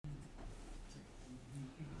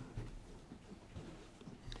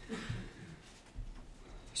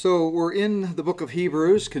So we're in the book of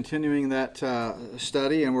Hebrews, continuing that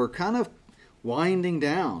study, and we're kind of winding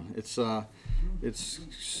down. It's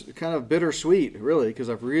kind of bittersweet, really, because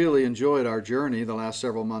I've really enjoyed our journey the last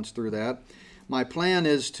several months through that. My plan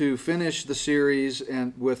is to finish the series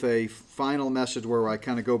and with a final message where I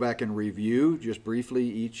kind of go back and review just briefly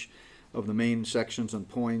each of the main sections and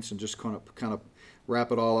points and just kind of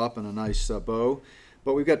wrap it all up in a nice bow.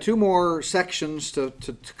 But we've got two more sections to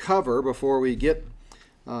cover before we get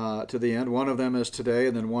to the end. One of them is today,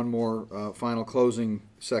 and then one more final closing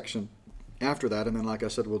section after that. And then, like I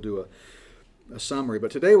said, we'll do a summary.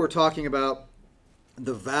 But today we're talking about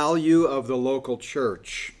the value of the local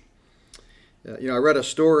church. I read a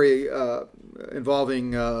story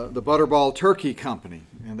involving the Butterball Turkey Company,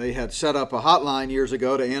 and they had set up a hotline years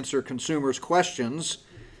ago to answer consumers' questions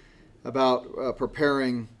about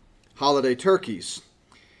preparing holiday turkeys.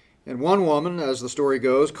 And one woman, as the story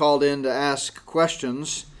goes, called in to ask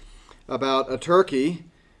questions about a turkey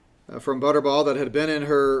from Butterball that had been in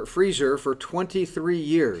her freezer for 23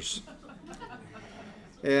 years.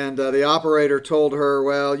 And the operator told her,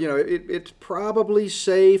 well, it's probably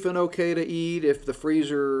safe and okay to eat if the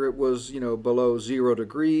freezer was, below 0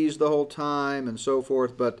 degrees the whole time and so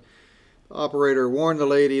forth. But the operator warned the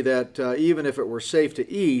lady that even if it were safe to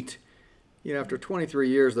eat, after 23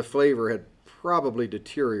 years, the flavor had probably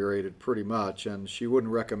deteriorated pretty much, and she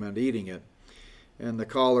wouldn't recommend eating it. And the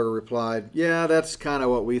caller replied, yeah, that's kind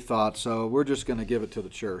of what we thought, so we're just going to give it to the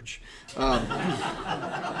church.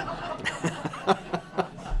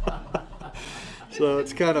 So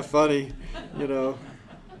it's kind of funny,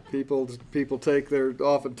 people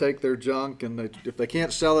often take their junk, and if they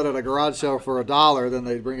can't sell it at a garage sale for $1, then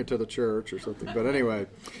they bring it to the church or something. But anyway,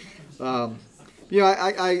 I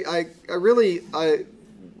really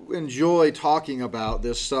enjoy talking about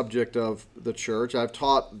this subject of the church. I've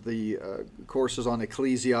taught the courses on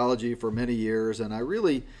ecclesiology for many years, and I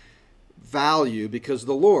really value, because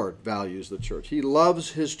the Lord values the church. He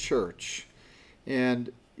loves His church.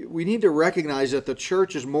 And we need to recognize that the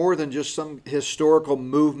church is more than just some historical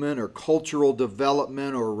movement or cultural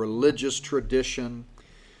development or religious tradition.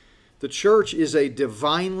 The church is a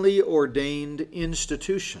divinely ordained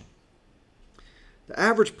institution. The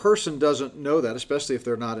average person doesn't know that, especially if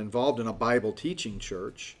they're not involved in a Bible teaching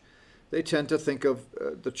church. They tend to think of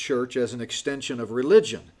the church as an extension of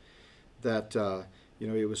religion, that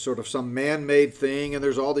it was sort of some man-made thing, and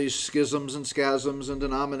there's all these schisms and schisms and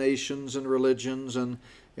denominations and religions, and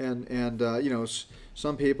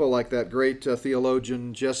some people, like that great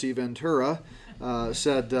theologian Jesse Ventura,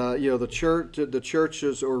 said the church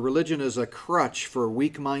is, or religion is, a crutch for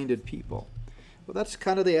weak-minded people. Well, that's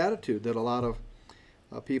kind of the attitude that a lot of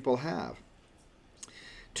people have.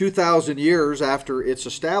 2,000 years after its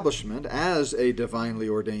establishment as a divinely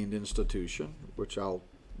ordained institution, which I'll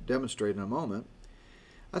demonstrate in a moment,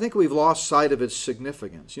 I think we've lost sight of its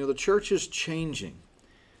significance. The church is changing,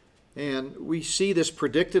 and we see this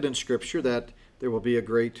predicted in Scripture, that there will be a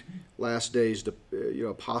great last days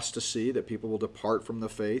apostasy, that people will depart from the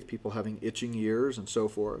faith, people having itching ears and so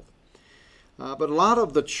forth. But a lot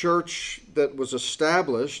of the church that was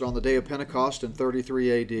established on the day of Pentecost in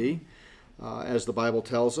 33 A.D., as the Bible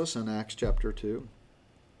tells us in Acts chapter 2,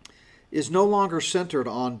 is no longer centered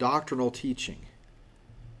on doctrinal teaching.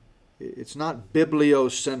 It's not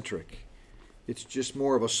bibliocentric. It's just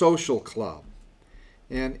more of a social club.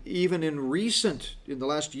 And even in the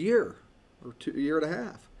last year or year and a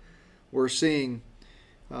half, we're seeing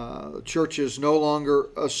churches no longer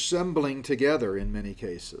assembling together in many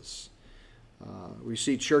cases. We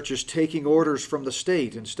see churches taking orders from the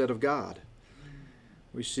state instead of God.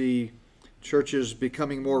 We see churches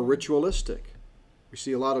becoming more ritualistic. We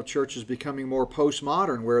see a lot of churches becoming more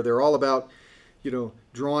postmodern, where they're all about,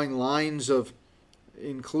 drawing lines of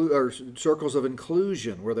or circles of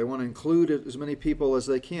inclusion, where they want to include as many people as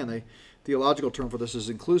they can. The theological term for this is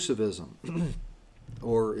inclusivism,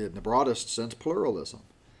 or in the broadest sense, pluralism.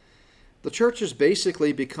 The church has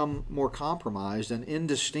basically become more compromised and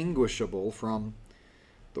indistinguishable from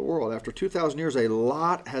the world. After 2,000 years, a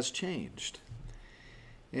lot has changed.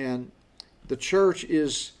 And the church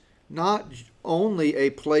is not only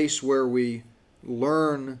a place where we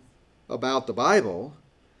learn about the Bible.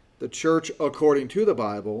 The church, according to the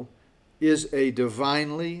Bible, is a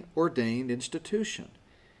divinely ordained institution.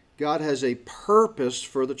 God has a purpose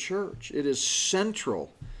for the church. It is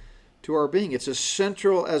central to our being. It's as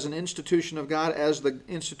central as an institution of God as the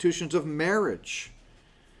institutions of marriage,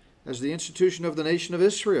 as the institution of the nation of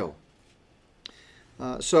Israel.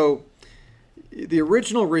 So the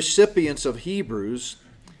original recipients of Hebrews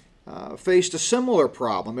faced a similar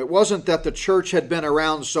problem. It wasn't that the church had been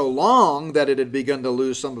around so long that it had begun to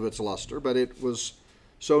lose some of its luster, but it was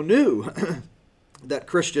so new that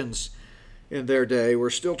Christians in their day were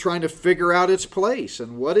still trying to figure out its place.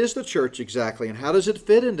 And what is the church exactly, and how does it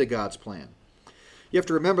fit into God's plan? You have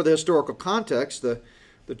to remember the historical context. The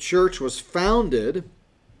church was founded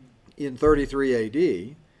in 33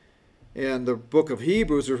 A.D., and the book of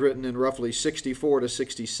Hebrews was written in roughly 64 to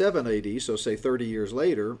 67 A.D., so say 30 years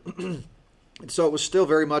later. And so it was still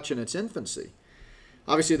very much in its infancy.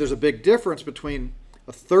 Obviously, there's a big difference between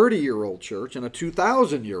a 30-year-old church and a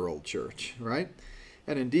 2,000-year-old church, right?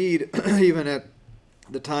 And indeed, even at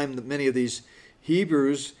the time that many of these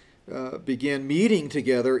Hebrews began meeting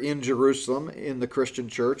together in Jerusalem in the Christian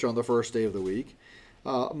church on the first day of the week,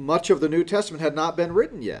 much of the New Testament had not been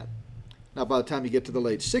written yet. Now, by the time you get to the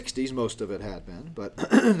late 60s, most of it had been,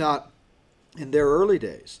 but not in their early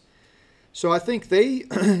days. So I think they,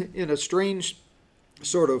 in a strange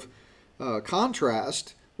sort of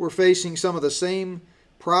contrast, were facing some of the same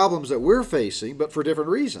problems that we're facing, but for different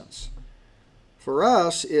reasons. For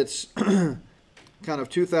us, it's kind of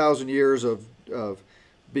 2,000 years of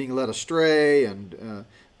being led astray and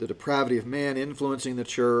the depravity of man influencing the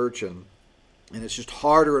church, and it's just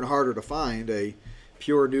harder and harder to find a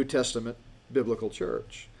pure New Testament biblical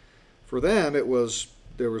church. For them, there was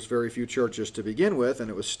very few churches to begin with, and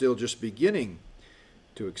it was still just beginning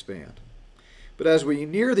to expand. But as we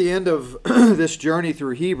near the end of this journey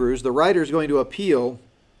through Hebrews, the writer is going to appeal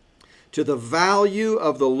to the value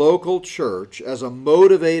of the local church as a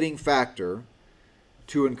motivating factor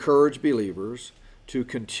to encourage believers to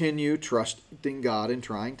continue trusting God in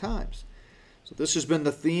trying times. So this has been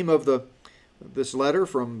the theme of this letter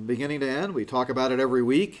from beginning to end. We talk about it every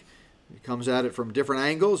week. He comes at it from different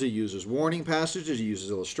angles. He uses warning passages, he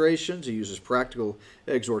uses illustrations, he uses practical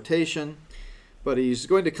exhortation. But he's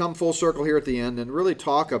going to come full circle here at the end and really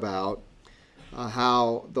talk about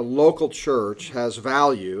how the local church has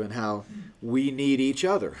value and how we need each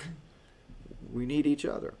other. We need each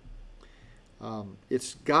other.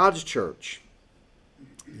 It's God's church.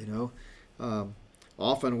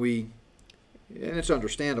 Often and it's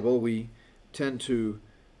understandable, we tend to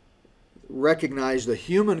recognize the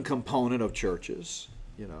human component of churches.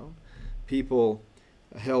 People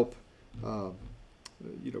help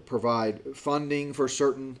provide funding for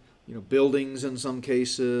certain buildings in some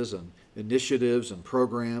cases, and initiatives and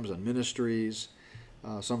programs and ministries.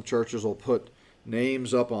 Some churches will put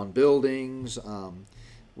names up on buildings.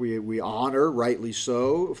 We honor, rightly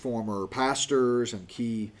so, former pastors and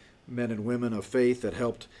key men and women of faith that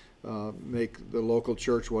helped make the local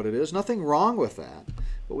church what it is. Nothing wrong with that.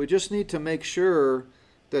 But we just need to make sure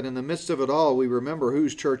that in the midst of it all, we remember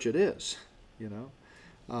whose church it is.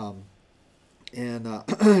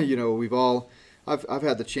 I've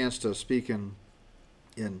had the chance to speak in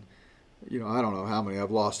I don't know how many,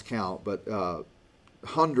 I've lost count, but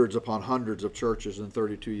hundreds upon hundreds of churches in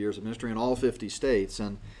 32 years of ministry in all 50 states.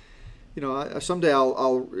 And someday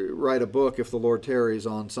I'll write a book, if the Lord tarries,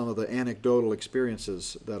 on some of the anecdotal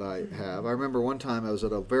experiences that I have. I remember one time I was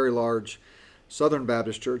at a very large Southern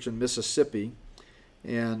Baptist church in Mississippi,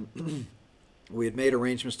 and we had made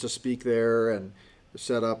arrangements to speak there and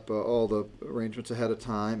set up all the arrangements ahead of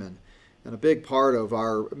time. And a big part of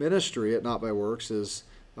our ministry at Not by Works is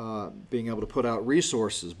being able to put out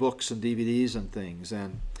resources, books and DVDs and things.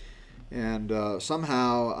 And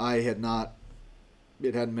somehow it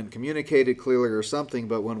hadn't been communicated clearly or something,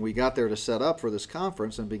 but when we got there to set up for this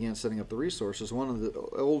conference and began setting up the resources, one of the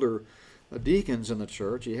older deacons in the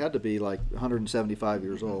church, he had to be like 175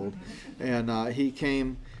 years old, and he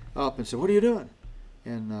came up and said, "What are you doing?"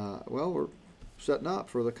 And well, we're setting up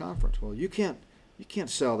for the conference. Well, you can't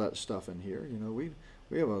sell that stuff in here.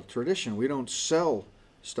 We have a tradition. We don't sell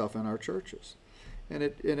stuff in our churches. And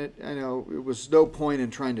it was no point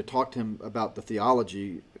in trying to talk to him about the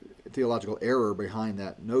theological error behind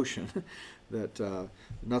that notion that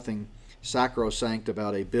nothing sacrosanct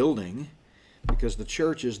about a building, because the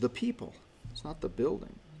church is the people. It's not the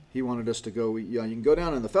building. He wanted us to go, you can go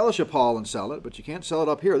down in the fellowship hall and sell it, but you can't sell it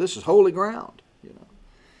up here. This is holy ground,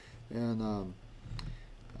 And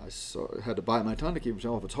I had to bite my tongue to keep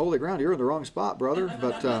saying, "If it's holy ground, you're in the wrong spot, brother."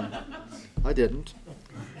 But I didn't.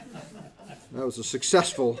 That was a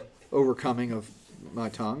successful overcoming of my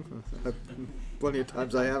tongue. Plenty of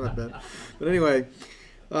times I haven't been. But anyway,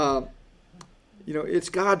 it's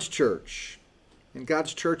God's church. And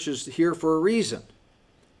God's church is here for a reason,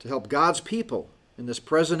 to help God's people in this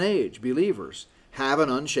present age, believers, have an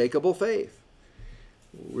unshakable faith.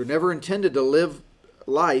 We're never intended to live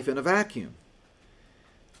life in a vacuum.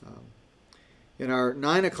 In our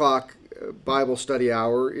 9 o'clock Bible study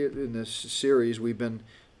hour in this series, we've been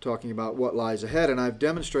talking about what lies ahead, and I've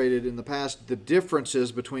demonstrated in the past the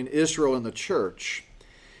differences between Israel and the church.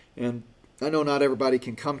 And I know not everybody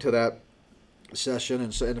can come to that session,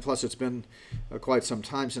 and plus it's been quite some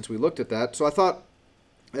time since we looked at that. So I thought,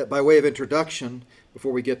 by way of introduction,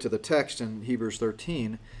 before we get to the text in Hebrews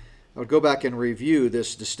 13, I would go back and review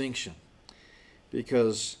this distinction.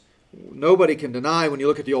 Because nobody can deny, when you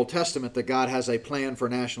look at the Old Testament, that God has a plan for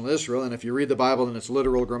national Israel. And if you read the Bible in its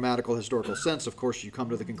literal, grammatical, historical sense, of course, you come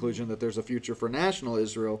to the conclusion that there's a future for national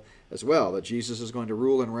Israel as well, that Jesus is going to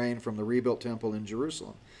rule and reign from the rebuilt temple in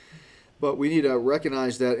Jerusalem. But we need to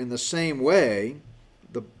recognize that in the same way,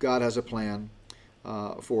 God has a plan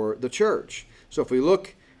for the church. So if we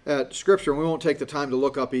look at Scripture, and we won't take the time to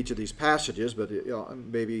look up each of these passages, but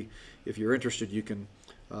maybe if you're interested, you can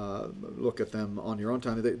look at them on your own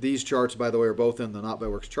time. These charts, by the way, are both in the Not by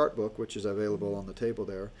Works chart book, which is available on the table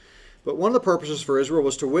there. But one of the purposes for Israel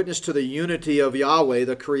was to witness to the unity of Yahweh,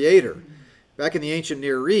 the Creator. Back in the ancient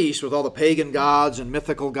Near East, with all the pagan gods and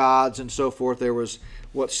mythical gods and so forth, there was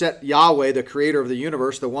what set Yahweh, the Creator of the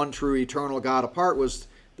universe, the one true eternal God, apart, was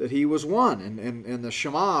that He was one. And the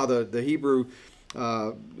Shema, the Hebrew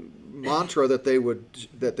mantra that they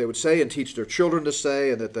would say and teach their children to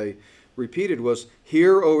say, and that they repeated, was,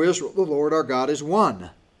 "Hear, O Israel, the Lord our God is one,"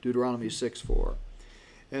 Deuteronomy 6:4.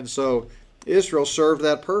 And so Israel served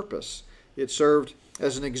that purpose. It served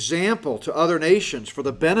as an example to other nations for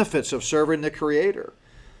the benefits of serving the Creator.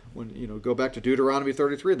 When go back to Deuteronomy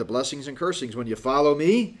 33, the blessings and cursings. When you follow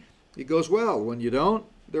me, it goes well. When you don't,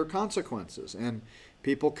 there are consequences. And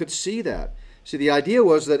people could see that. See, the idea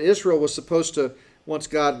was that Israel was supposed to, once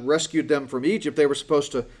God rescued them from Egypt, they were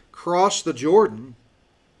supposed to cross the Jordan,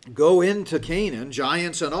 go into Canaan,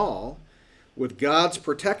 giants and all, with God's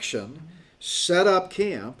protection, set up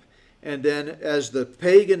camp, and then as the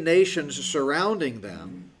pagan nations surrounding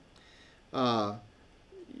them,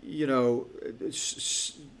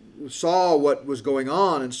 saw what was going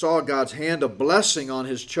on and saw God's hand of blessing on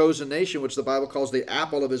His chosen nation, which the Bible calls the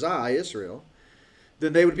apple of His eye, Israel,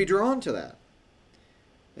 then they would be drawn to that.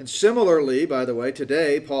 And similarly, by the way,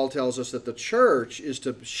 today Paul tells us that the church is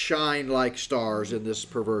to shine like stars in this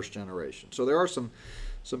perverse generation. So there are some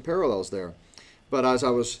parallels there. But as I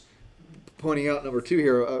was pointing out, number two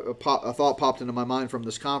here, a thought popped into my mind from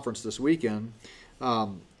this conference this weekend,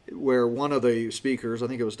 where one of the speakers, I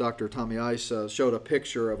think it was Dr. Tommy Ice, showed a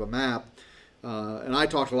picture of a map. And I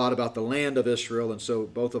talked a lot about the land of Israel, and so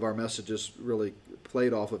both of our messages really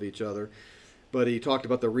played off of each other. But he talked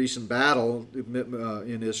about the recent battle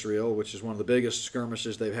in Israel, which is one of the biggest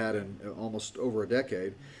skirmishes they've had in almost over a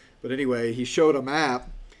decade. But anyway, he showed a map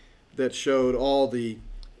that showed all the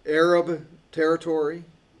Arab territory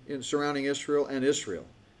surrounding Israel and Israel.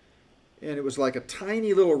 And it was like a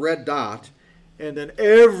tiny little red dot, and then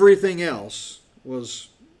everything else was,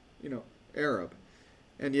 Arab.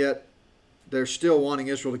 And yet they're still wanting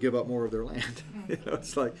Israel to give up more of their land.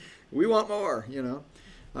 It's like, we want more,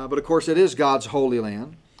 But of course, it is God's holy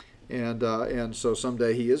land, and so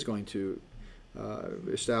someday He is going to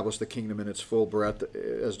establish the kingdom in its full breadth,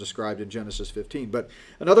 as described in Genesis 15. But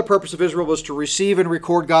another purpose of Israel was to receive and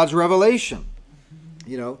record God's revelation.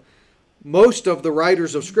 Most of the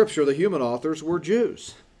writers of Scripture, the human authors, were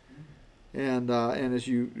Jews, and if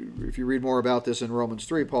you read more about this in Romans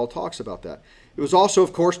 3, Paul talks about that. It was also,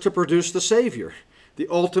 of course, to produce the Savior, the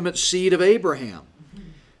ultimate seed of Abraham,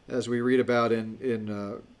 as we read about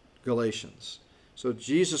in Galatians. So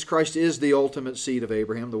Jesus Christ is the ultimate seed of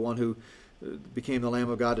Abraham, the one who became the Lamb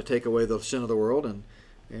of God to take away the sin of the world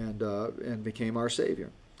and became our Savior.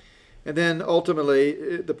 And then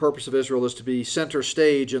ultimately, the purpose of Israel is to be center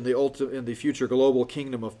stage in the future global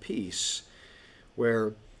kingdom of peace,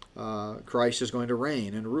 where Christ is going to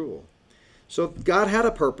reign and rule. So God had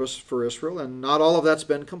a purpose for Israel, and not all of that's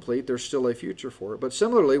been complete. There's still a future for it. But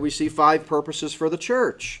similarly, we see 5 purposes for the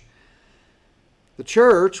church. The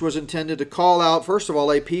church was intended to call out, first of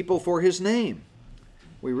all, a people for His name.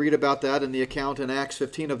 We read about that in the account in Acts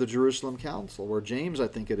 15 of the Jerusalem Council, where James, I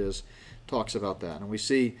think it is, talks about that. And we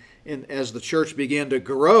see, as the church began to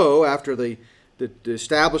grow after the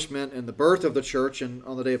establishment and the birth of the church and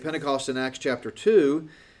on the day of Pentecost in Acts chapter 2,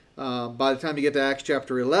 by the time you get to Acts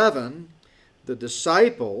chapter 11, the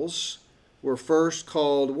disciples were first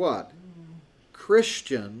called what?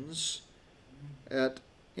 Christians at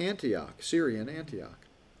Antioch, Syrian Antioch,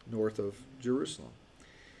 north of Jerusalem.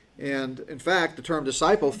 And in fact, the term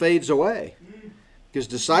disciple fades away, because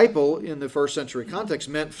disciple in the first century context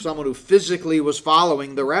meant someone who physically was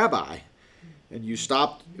following the rabbi. And you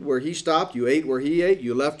stopped where he stopped, you ate where he ate,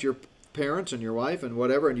 you left your parents and your wife and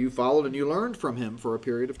whatever, and you followed and you learned from him for a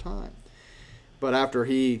period of time. But after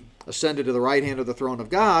he ascended to the right hand of the throne of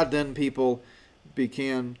God, then people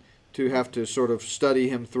began to have to sort of study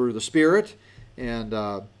him through the Spirit. And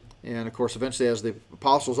of course, eventually, as the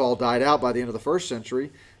apostles all died out by the end of the first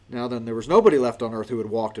century, now then there was nobody left on earth who had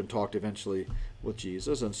walked and talked eventually with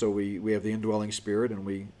Jesus. And so we have the indwelling Spirit, and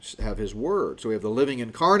we have his Word. So we have the living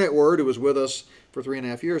incarnate Word who was with us for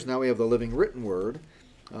 3.5 years. Now we have the living written Word,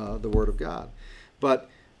 the Word of God. But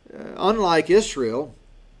unlike Israel,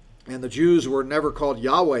 and the Jews were never called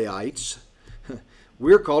Yahwehites,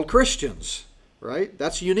 we're called Christians, right?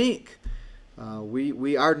 That's unique.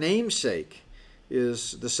 Our namesake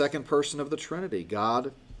is the second person of the Trinity,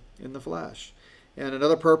 God in the flesh. And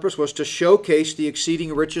another purpose was to showcase the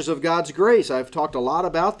exceeding riches of God's grace. I've talked a lot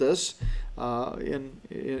about this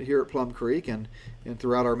here at Plum Creek and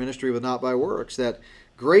throughout our ministry with Not by Works, that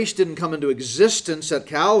grace didn't come into existence at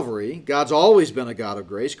Calvary. God's always been a God of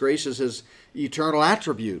grace. Grace is his eternal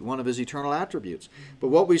attribute, one of his eternal attributes. But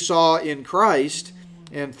what we saw in Christ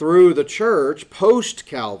and through the church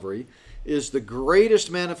post-Calvary is the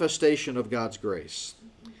greatest manifestation of God's grace.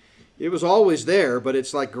 It was always there, but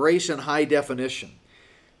it's like grace in high definition.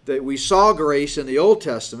 That we saw grace in the Old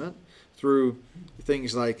Testament through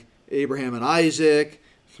things like Abraham and Isaac,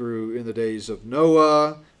 through in the days of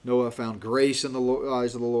Noah. Noah found grace in the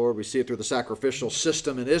eyes of the Lord. We see it through the sacrificial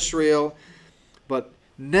system in Israel, but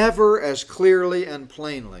never as clearly and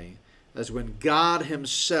plainly as when God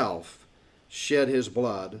himself shed his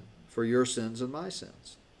blood for your sins and my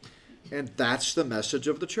sins. And that's the message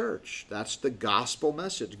of the church. That's the gospel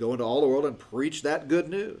message. Go into all the world and preach that good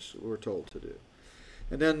news, we're told to do.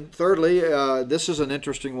 And then thirdly, this is an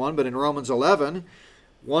interesting one, but in Romans 11,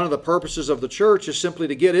 one of the purposes of the church is simply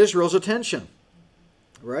to get Israel's attention,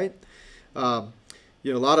 right? A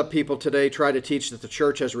lot of people today try to teach that the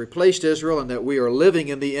church has replaced Israel and that we are living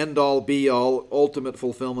in the end-all, be-all, ultimate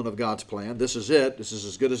fulfillment of God's plan. This is it. This is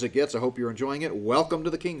as good as it gets. I hope you're enjoying it. Welcome to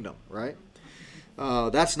the kingdom, right?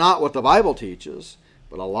 That's not what the Bible teaches,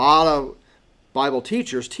 but a lot of Bible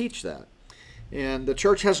teachers teach that. And the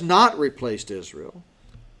church has not replaced Israel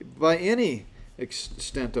by any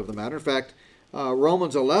extent of the matter. In fact,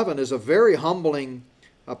 Romans 11 is a very humbling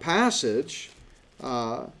passage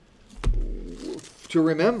to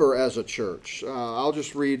remember as a church. I'll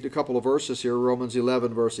just read a couple of verses here. Romans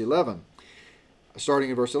 11, verse 11.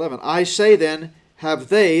 Starting in verse 11. I say then, have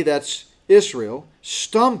they, that's Israel,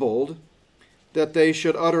 stumbled that they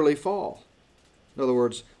should utterly fall? In other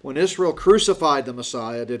words, when Israel crucified the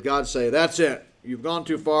Messiah, did God say, that's it, you've gone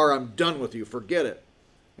too far, I'm done with you, forget it?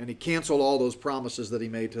 And he canceled all those promises that he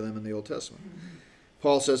made to them in the Old Testament.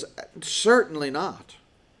 Paul says, certainly not.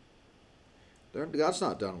 God's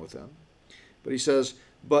not done with them. But he says,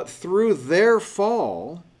 but through their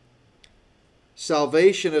fall,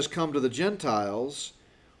 salvation has come to the Gentiles,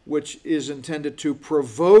 which is intended to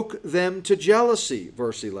provoke them to jealousy,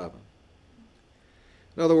 verse 11.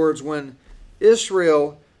 In other words, when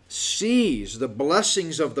Israel sees the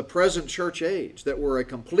blessings of the present church age that were a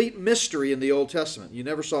complete mystery in the Old Testament. You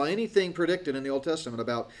never saw anything predicted in the Old Testament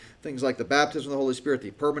about things like the baptism of the Holy Spirit,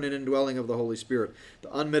 the permanent indwelling of the Holy Spirit,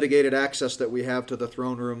 the unmitigated access that we have to the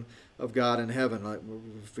throne room of God in heaven, like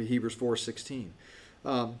for Hebrews 4:16.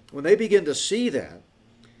 When they begin to see that,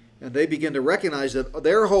 and they begin to recognize that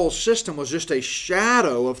their whole system was just a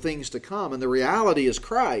shadow of things to come, and the reality is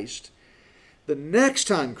Christ, the next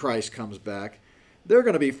time Christ comes back, they're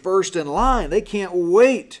going to be first in line. They can't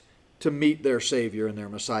wait to meet their Savior and their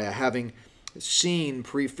Messiah, having seen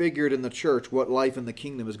prefigured in the church what life in the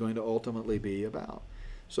kingdom is going to ultimately be about.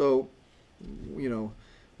 So,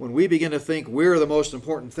 when we begin to think we're the most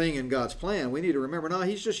important thing in God's plan, we need to remember, no,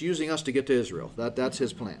 he's just using us to get to Israel. That's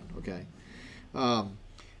his plan, okay? And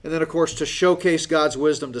then, of course, to showcase God's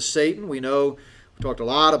wisdom to Satan. We talked a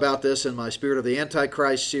lot about this in my Spirit of the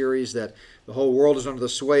Antichrist series, that the whole world is under the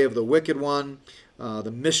sway of the wicked one.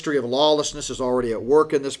 The mystery of lawlessness is already at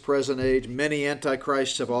work in this present age. Many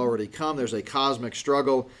antichrists have already come. There's a cosmic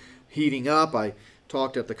struggle heating up. I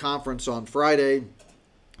talked at the conference on Friday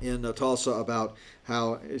in Tulsa about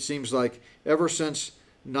how it seems like ever since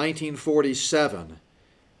 1947,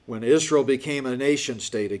 when Israel became a nation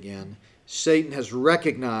state again, Satan has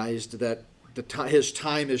recognized that his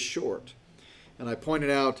time is short. And I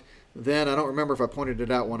pointed out then, I don't remember if I pointed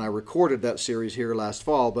it out when I recorded that series here last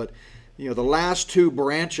fall, but the last two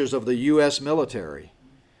branches of the U.S. military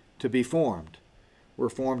to be formed were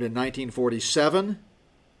formed in 1947,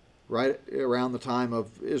 right around the time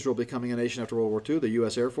of Israel becoming a nation after World War II, the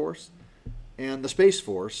U.S. Air Force, and the Space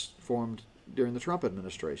Force formed during the Trump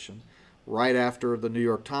administration, right after the New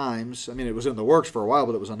York Times. I mean, it was in the works for a while,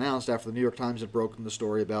 but it was announced after the New York Times had broken the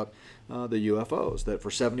story about the UFOs, that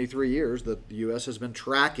for 73 years that the U.S. has been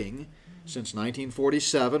tracking since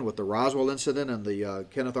 1947 with the Roswell incident and the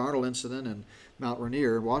Kenneth Arnold incident in Mount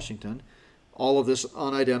Rainier, Washington, all of this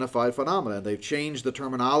unidentified phenomena. They've changed the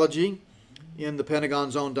terminology in the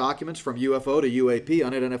Pentagon's own documents from UFO to UAP,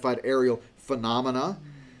 unidentified aerial phenomena.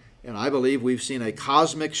 And I believe we've seen a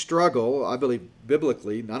cosmic struggle. I believe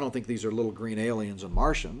biblically, I don't think these are little green aliens and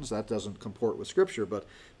Martians. That doesn't comport with Scripture. But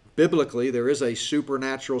biblically, there is a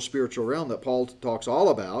supernatural spiritual realm that Paul talks all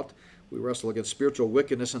about. We wrestle against spiritual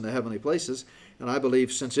wickedness in the heavenly places. And I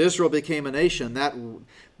believe since Israel became a nation, that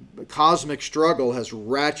cosmic struggle has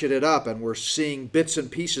ratcheted up, and we're seeing bits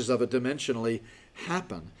and pieces of it dimensionally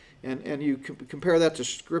happen. And you compare that to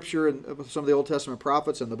Scripture and some of the Old Testament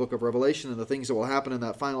prophets and the book of Revelation and the things that will happen in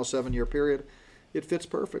that final 7-year period, it fits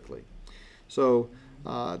perfectly. So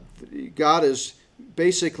God is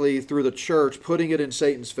basically, through the church, putting it in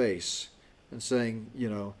Satan's face and saying,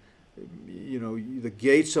 the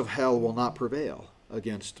gates of hell will not prevail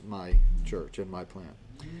against my church and my plan.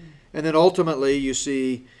 And then ultimately you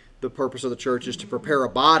see the purpose of the church is to prepare a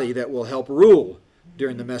body that will help rule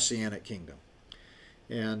during the Messianic kingdom.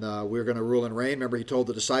 And we're going to rule and reign. Remember, he told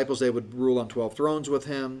the disciples they would rule on 12 thrones with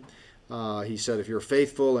him. He said, if you're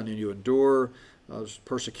faithful and you endure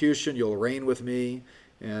persecution, you'll reign with me.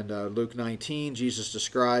 And Luke 19, Jesus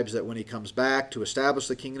describes that when he comes back to establish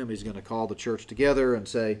the kingdom, he's going to call the church together and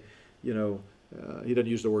say, he doesn't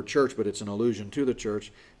use the word church, but it's an allusion to the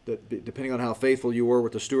church, that depending on how faithful you were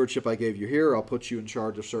with the stewardship I gave you here, I'll put you in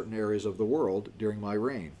charge of certain areas of the world during my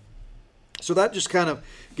reign. So that just kind of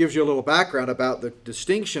gives you a little background about the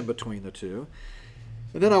distinction between the two.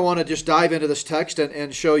 And then I want to just dive into this text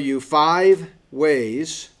and show you 5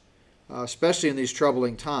 ways, especially in these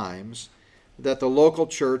troubling times, that the local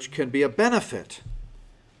church can be a benefit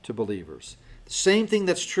to believers. The same thing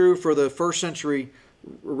that's true for the first century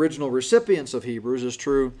original recipients of Hebrews is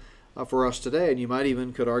true for us today, and you might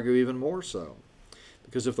even could argue even more so.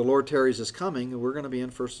 Because if the Lord tarries his coming, we're going to be in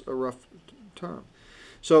for a rough term.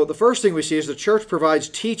 So the first thing we see is the church provides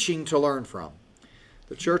teaching to learn from.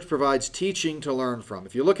 The church provides teaching to learn from.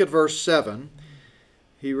 If you look at verse 7,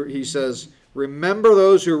 he says, remember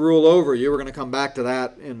those who rule over you. We're going to come back to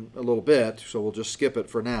that in a little bit, so we'll just skip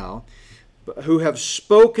it for now. But who have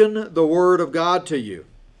spoken the word of God to you.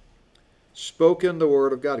 Spoken the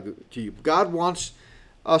word of God to you. God wants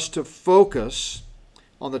us to focus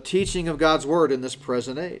on the teaching of God's word in this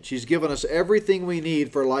present age. He's given us everything we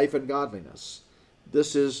need for life and godliness.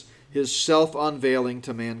 This is his self-unveiling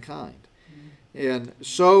to mankind. And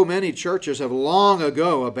so many churches have long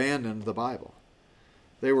ago abandoned the Bible.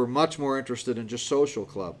 They were much more interested in just social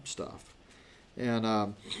club stuff. And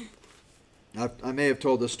I may have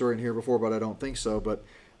told this story in here before, but I don't think so. But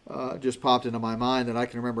it just popped into my mind that I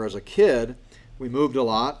can remember as a kid, we moved a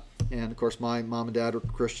lot. And, of course, my mom and dad were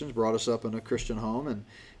Christians, brought us up in a Christian home. And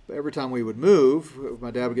every time we would move,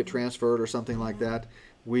 my dad would get transferred or something like that,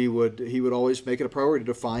 he would always make it a priority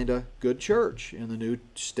to find a good church in the new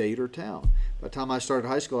state or town. By the time I started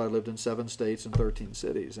high school, I lived in 7 states and 13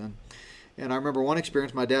 cities. And I remember one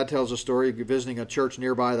experience, my dad tells a story visiting a church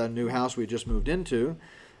nearby that new house we just moved into.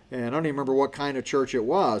 And I don't even remember what kind of church it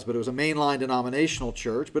was, but it was a mainline denominational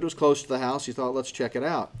church, but it was close to the house. He thought, let's check it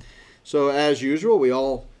out. So as usual, we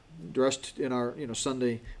all dressed in our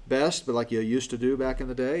Sunday best, but like you used to do back in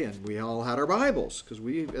the day, and we all had our Bibles because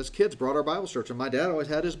we as kids brought our Bibles to church, and my dad always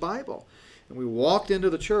had his Bible. And we walked into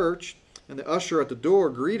the church, and the usher at the door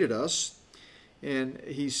greeted us, and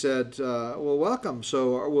he said, well, welcome.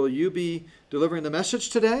 So will you be delivering the message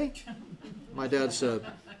today? My dad said,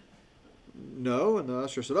 no. And the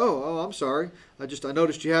usher said, oh, I'm sorry. I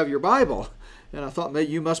noticed you have your Bible, and I thought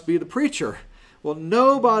maybe you must be the preacher. Well,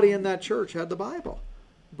 nobody in that church had the Bible.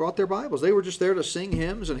 Brought their Bibles. They were just there to sing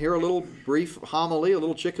hymns and hear a little brief homily, a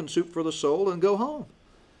little chicken soup for the soul, and go home.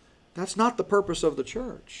 That's not the purpose of the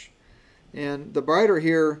church. And the writer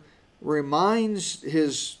here reminds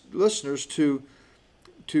his listeners to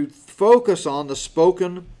focus on the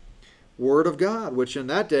spoken word of God, which in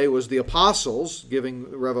that day was the apostles giving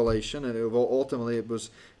revelation, and ultimately it was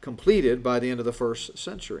completed by the end of the first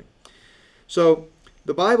century. So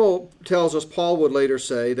the Bible tells us, Paul would later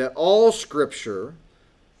say, that all Scripture,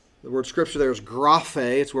 the word Scripture there is graphe.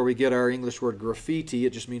 It's where we get our English word graffiti.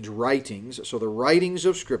 It just means writings. So the writings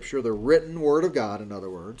of Scripture, the written Word of God, in other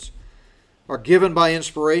words, are given by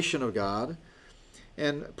inspiration of God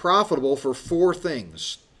and profitable for 4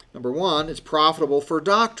 things. Number 1, it's profitable for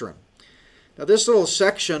doctrine. Now this little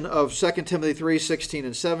section of 2 Timothy 3:16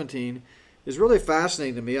 and 17 is really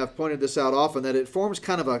fascinating to me. I've pointed this out often, that it forms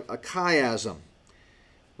kind of a chiasm,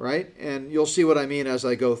 right? And you'll see what I mean as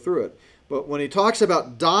I go through it. But when he talks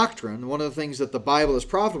about doctrine, one of the things that the Bible is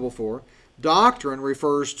profitable for, doctrine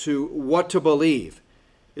refers to what to believe.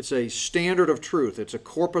 It's a standard of truth. It's a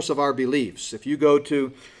corpus of our beliefs. If you go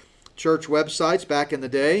to church websites back in the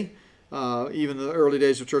day, even in the early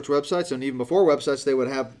days of church websites, and even before websites, they would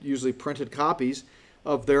have usually printed copies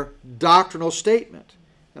of their doctrinal statement.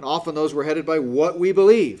 And often those were headed by what we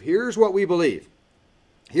believe. Here's what we believe.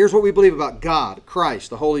 Here's what we believe about God, Christ,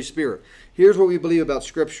 the Holy Spirit. Here's what we believe about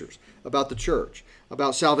Scriptures, about the church,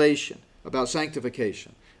 about salvation, about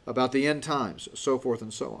sanctification, about the end times, so forth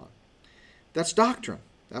and so on. That's doctrine.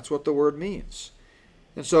 That's what the Word means.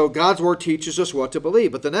 And so God's Word teaches us what to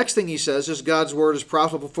believe. But the next thing he says is God's Word is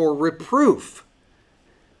profitable for reproof.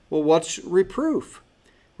 Well, what's reproof?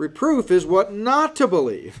 Reproof is what not to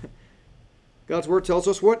believe. God's Word tells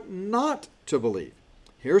us what not to believe.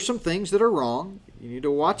 Here are some things that are wrong. You need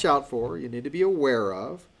to watch out for. You need to be aware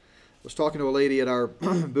of. I was talking to a lady at our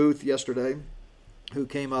booth yesterday who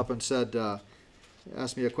came up and said,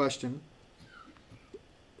 asked me a question.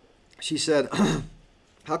 She said,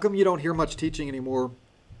 how come you don't hear much teaching anymore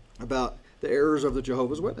about the errors of the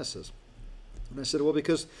Jehovah's Witnesses? And I said, well,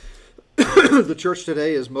 because the church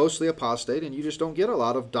today is mostly apostate, and you just don't get a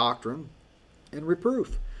lot of doctrine and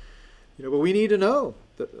reproof. But we need to know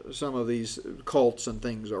that some of these cults and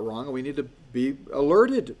things are wrong, and we need to be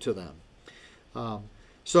alerted to them.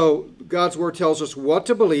 So God's Word tells us what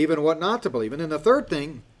to believe and what not to believe. And then the third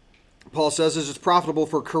thing Paul says is it's profitable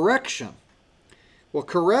for correction. Well,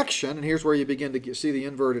 correction, and here's where you begin to see the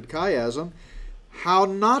inverted chiasm, how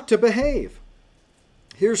not to behave.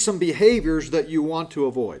 Here's some behaviors that you want to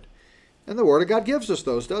avoid. And the Word of God gives us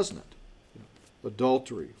those, doesn't it?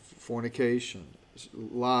 Adultery, fornication,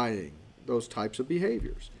 lying, those types of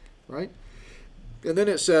behaviors, right? And then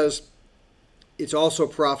it says it's also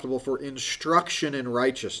profitable for instruction in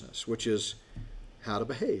righteousness, which is how to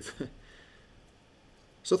behave.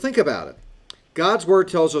 So think about it. God's Word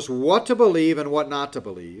tells us what to believe and what not to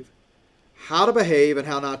believe, how to behave and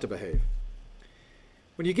how not to behave.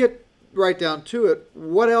 When you get right down to it,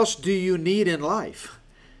 what else do you need in life?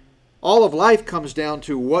 All of life comes down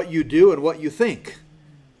to what you do and what you think.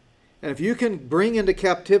 And if you can bring into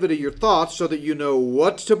captivity your thoughts so that you know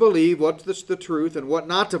what to believe, what's the truth, and what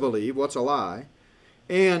not to believe, what's a lie,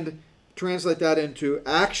 and translate that into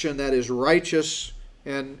action that is righteous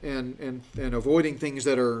and avoiding things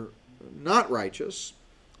that are not righteous,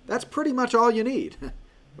 that's pretty much all you need,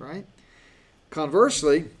 right?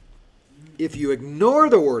 Conversely, if you ignore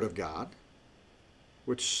the Word of God,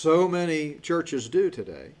 which so many churches do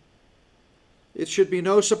today, it should be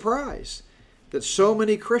no surprise that so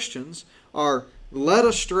many Christians are led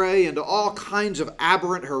astray into all kinds of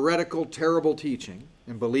aberrant, heretical, terrible teaching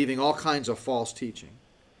and believing all kinds of false teaching.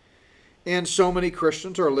 And so many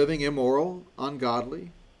Christians are living immoral,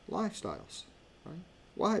 ungodly lifestyles. Right?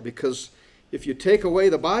 Why? Because if you take away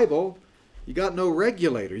the Bible, you got no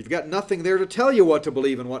regulator. You've got nothing there to tell you what to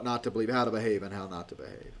believe and what not to believe, how to behave and how not to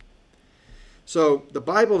behave. So the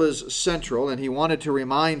Bible is central, and he wanted to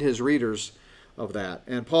remind his readers of that.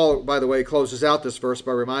 And Paul, by the way, closes out this verse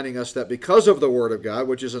by reminding us that because of the Word of God,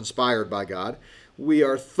 which is inspired by God, we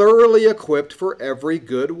are thoroughly equipped for every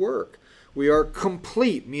good work. We are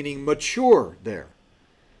complete, meaning mature there.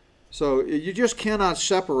 So you just cannot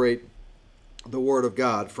separate the Word of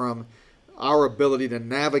God from our ability to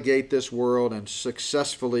navigate this world and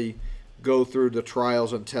successfully go through the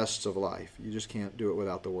trials and tests of life. You just can't do it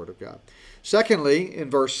without the Word of God. Secondly, in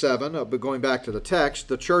verse 7, but going back to the text,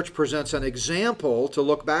 the church presents an example to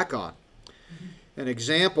look back on. An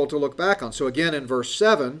example to look back on. So again, in verse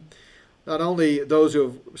 7, not only those who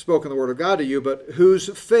have spoken the Word of God to you, but whose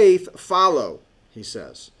faith follow, he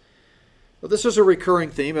says. Well, this is a recurring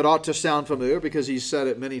theme. It ought to sound familiar because he's said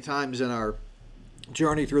it many times in our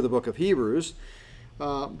journey through the book of Hebrews.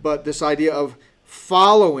 But this idea of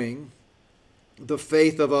following the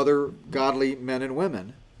faith of other godly men and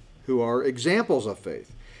women who are examples of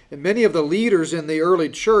faith. And many of the leaders in the early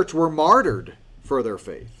church were martyred for their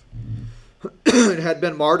faith. It had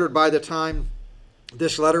been martyred by the time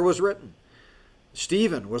this letter was written.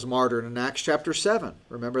 Stephen was martyred in Acts chapter 7.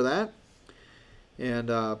 Remember that? And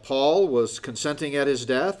Paul was consenting at his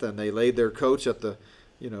death, and they laid their coats at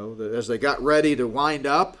as they got ready to wind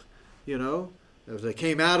up, as they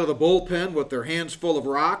came out of the bullpen with their hands full of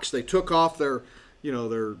rocks, they took off their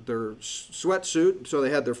sweatsuit, so they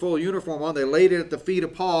had their full uniform on. They laid it at the feet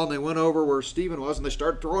of Paul, and they went over where Stephen was, and they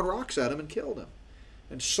started throwing rocks at him and killed him.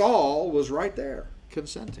 And Saul was right there,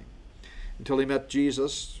 consenting, until he met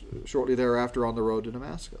Jesus shortly thereafter on the road to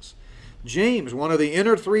Damascus. James, one of the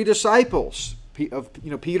inner three disciples of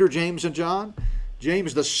Peter, James, and John.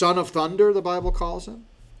 James, the son of thunder, the Bible calls him,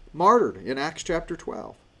 martyred in Acts chapter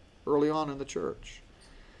 12, early on in the church.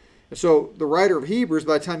 And so the writer of Hebrews,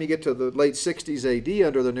 by the time you get to the late 60s AD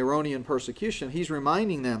under the Neronian persecution, he's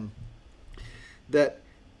reminding them that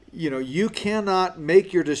you cannot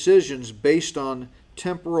make your decisions based on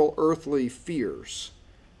temporal earthly fears.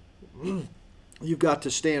 You've got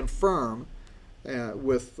to stand firm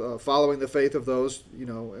with following the faith of those,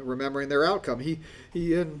 remembering their outcome. He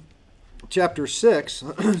in chapter 6,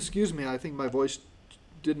 excuse me, I think my voice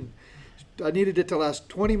I needed it to last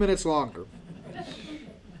 20 minutes longer.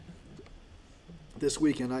 This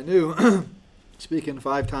weekend I knew, speaking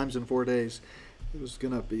 5 times in 4 days, it was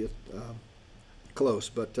going to be close,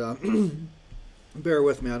 but bear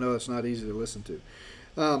with me. I know it's not easy to listen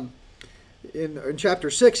to. In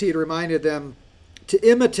chapter 6, he had reminded them to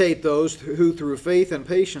imitate those who through faith and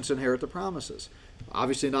patience inherit the promises.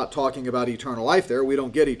 Obviously not talking about eternal life there. We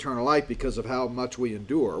don't get eternal life because of how much we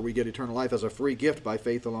endure. We get eternal life as a free gift by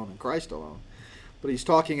faith alone in Christ alone. But he's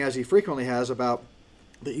talking, as he frequently has, about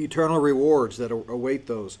the eternal rewards that await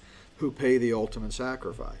those who pay the ultimate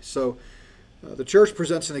sacrifice. So the church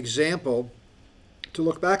presents an example to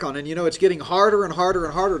look back on. And it's getting harder and harder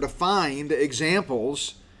and harder to find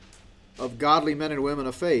examples of godly men and women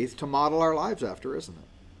of faith to model our lives after, isn't it?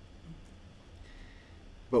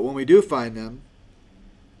 But when we do find them,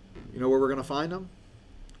 where we're going to find them?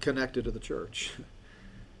 Connected to the church.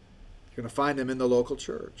 You're going to find them in the local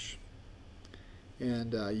church.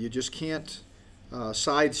 And you just can't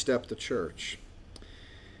sidestep the church.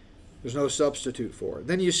 There's no substitute for it.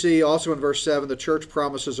 Then you see also in verse 7, the church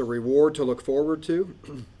promises a reward to look forward to.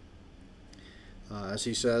 As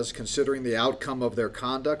he says, considering the outcome of their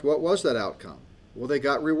conduct. What was that outcome? Well, they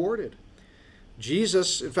got rewarded.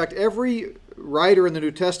 Jesus, in fact, every writer in the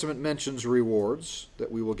New Testament mentions rewards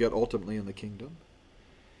that we will get ultimately in the kingdom.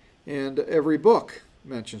 And every book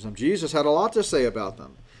mentions them. Jesus had a lot to say about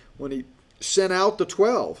them. When he sent out the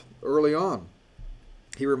 12 early on,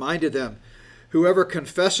 he reminded them, whoever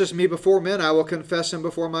confesses me before men, I will confess him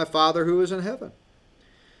before my Father who is in heaven.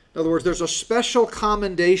 In other words, there's a special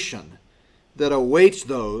commendation that awaits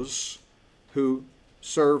those who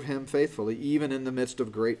serve him faithfully, even in the midst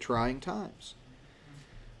of great trying times.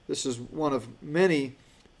 This is one of many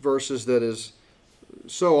verses that is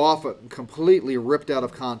so often completely ripped out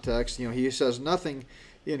of context. He says nothing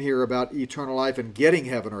in here about eternal life and getting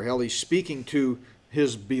heaven or hell. He's speaking to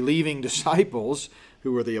his believing disciples,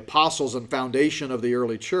 who were the apostles and foundation of the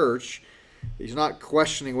early church. He's not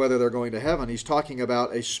questioning whether they're going to heaven. He's talking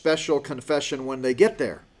about a special confession when they get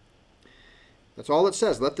there. That's all it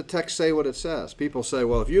says. Let the text say what it says. People say,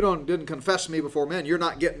 well, if you didn't confess me before men, you're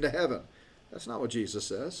not getting to heaven. That's not what Jesus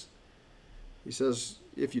says. He says,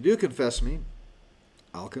 if you do confess me,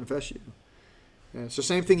 I'll confess you. And it's the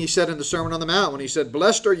same thing he said in the Sermon on the Mount when he said,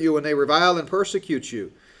 blessed are you when they revile and persecute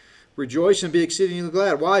you. Rejoice and be exceedingly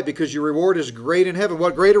glad. Why? Because your reward is great in heaven.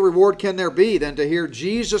 What greater reward can there be than to hear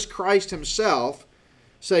Jesus Christ himself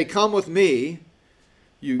say, come with me.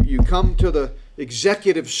 You come to the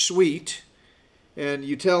executive suite and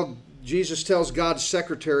Jesus tells God's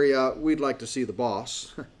secretary, we'd like to see the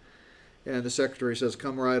boss. And the secretary says,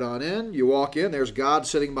 come right on in. You walk in, there's God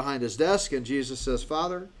sitting behind his desk, and Jesus says,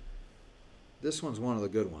 Father, this one's one of the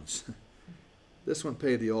good ones. This one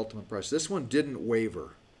paid the ultimate price. This one didn't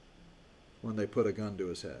waver when they put a gun to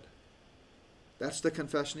his head. That's the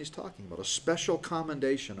confession he's talking about. A special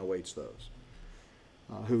commendation awaits those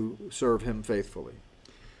who serve him faithfully.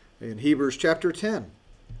 In Hebrews chapter 10,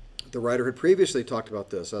 the writer had previously talked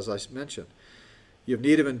about this, as I mentioned. You have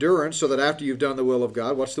need of endurance so that after you've done the will of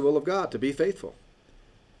God, what's the will of God? To be faithful.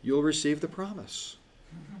 You'll receive the promise.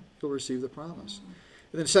 You'll receive the promise.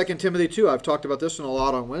 And then 2 Timothy 2, I've talked about this one a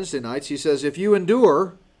lot on Wednesday nights. He says, if you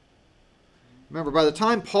endure, remember, by the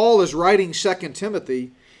time Paul is writing 2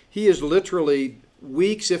 Timothy, he is literally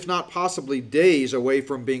weeks, if not possibly days, away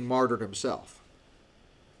from being martyred himself.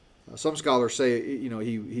 Some scholars say,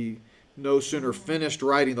 he no sooner finished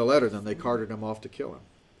writing the letter than they carted him off to kill him.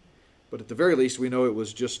 But at the very least, we know it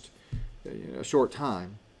was just a short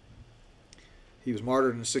time. He was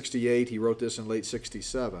martyred in 68. He wrote this in late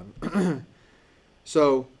 67.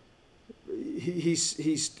 So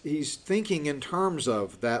he's thinking in terms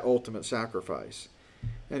of that ultimate sacrifice.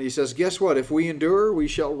 And he says, guess what? If we endure, we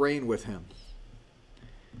shall reign with him.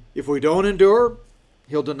 If we don't endure,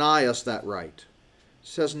 he'll deny us that right. It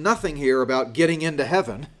says nothing here about getting into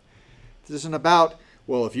heaven. This isn't about,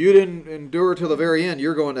 well, if you didn't endure till the very end,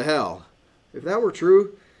 you're going to hell. If that were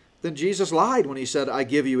true, then Jesus lied when he said, I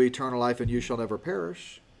give you eternal life and you shall never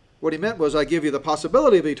perish. What he meant was, I give you the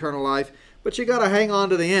possibility of eternal life, but you got to hang on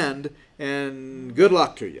to the end, and good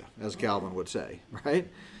luck to you, as Calvin would say, right?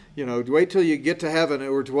 Wait till you get to heaven,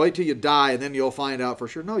 or to wait till you die, and then you'll find out for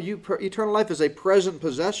sure. No, eternal life is a present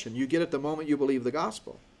possession. You get it the moment you believe the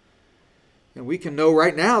gospel. And we can know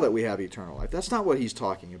right now that we have eternal life. That's not what he's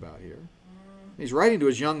talking about here. He's writing to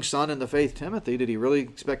his young son in the faith, Timothy. Did he really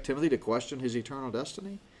expect Timothy to question his eternal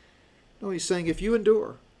destiny? No, he's saying, if you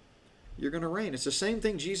endure, you're going to reign. It's the same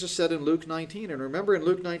thing Jesus said in Luke 19. And remember, in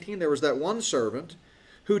Luke 19, there was that one servant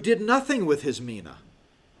who did nothing with his mina.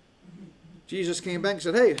 Jesus came back and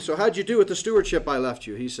said, hey, so how'd you do with the stewardship I left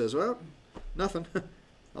you? He says, well, nothing.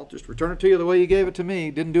 I'll just return it to you the way you gave it to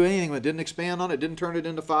me. Didn't do anything with it. Didn't expand on it. Didn't turn it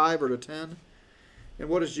into 5 or to 10. And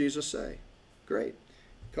what does Jesus say? Great.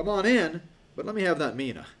 Come on in, but let me have that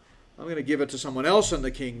mina. I'm going to give it to someone else in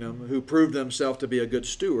the kingdom who proved themselves to be a good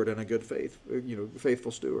steward and a good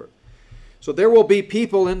faithful steward. So there will be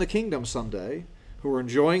people in the kingdom someday who are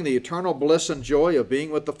enjoying the eternal bliss and joy of being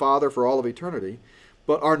with the Father for all of eternity,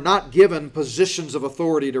 but are not given positions of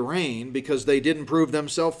authority to reign because they didn't prove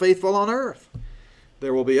themselves faithful on earth.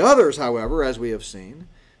 There will be others, however, as we have seen,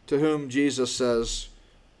 to whom Jesus says,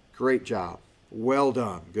 great job, well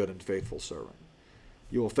done, good and faithful servant.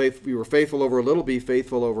 You were faithful over a little, be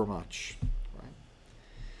faithful over much. Right?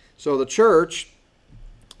 So the church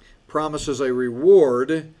promises a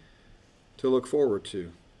reward to look forward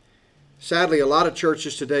to. Sadly, a lot of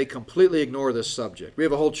churches today completely ignore this subject. We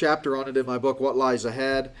have a whole chapter on it in my book, What Lies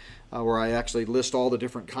Ahead, where I actually list all the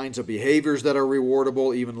different kinds of behaviors that are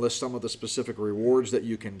rewardable, even list some of the specific rewards that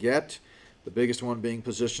you can get, the biggest one being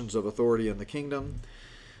positions of authority in the kingdom.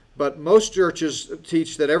 But most churches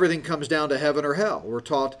teach that everything comes down to heaven or hell. We're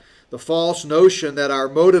taught the false notion that our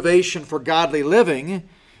motivation for godly living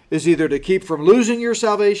is either to keep from losing your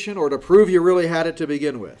salvation or to prove you really had it to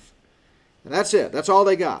begin with. And that's it. That's all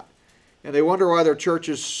they got. And they wonder why their church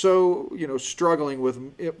is so, struggling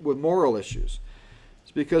with moral issues.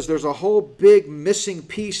 It's because there's a whole big missing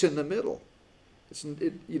piece in the middle.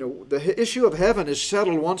 The issue of heaven is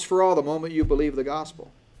settled once for all the moment you believe the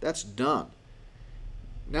gospel. That's done.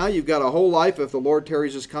 Now you've got a whole life, if the Lord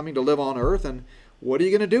tarries his coming, to live on earth, and what are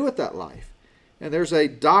you going to do with that life? And there's a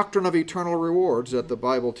doctrine of eternal rewards that the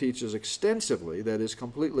Bible teaches extensively that is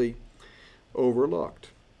completely overlooked.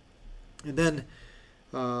 And then,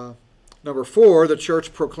 number 4, the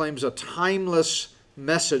church proclaims a timeless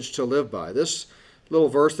message to live by. This little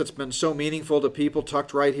verse that's been so meaningful to people,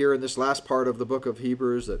 tucked right here in this last part of the book of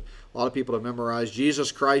Hebrews that a lot of people have memorized.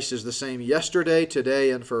 Jesus Christ is the same yesterday,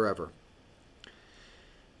 today, and forever.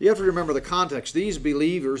 You have to remember the context. These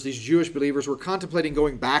believers, these Jewish believers, were contemplating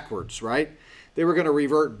going backwards, right? They were going to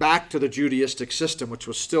revert back to the Judaistic system, which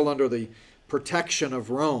was still under the protection of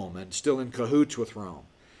Rome and still in cahoots with Rome.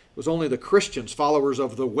 It was only the Christians, followers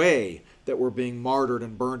of the way, that were being martyred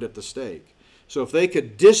and burned at the stake. So if they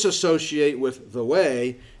could disassociate with the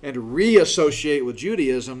way and reassociate with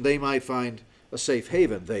Judaism, they might find a safe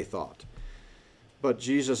haven, they thought. But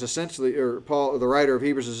Jesus essentially, or Paul, the writer of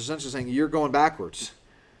Hebrews, is essentially saying, you're going backwards.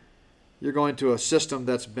 You're going to a system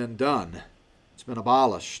that's been done. It's been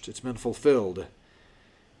abolished. It's been fulfilled.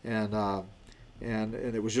 And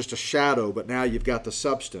it was just a shadow, but now you've got the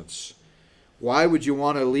substance. Why would you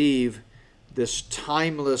want to leave this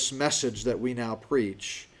timeless message that we now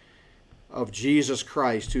preach of Jesus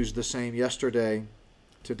Christ, who's the same yesterday,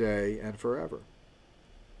 today, and forever?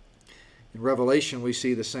 In Revelation, we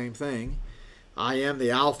see the same thing. I am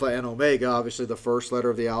the Alpha and Omega, obviously the first letter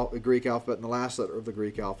of the Greek alphabet and the last letter of the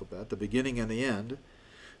Greek alphabet, the beginning and the end,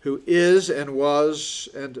 who is and was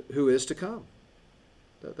and who is to come.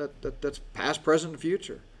 That's past, present, and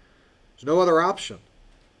future. There's no other option.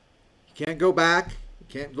 You can't go back. You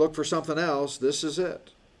can't look for something else. This is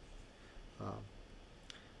it.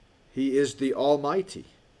 He is the Almighty.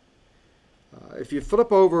 If you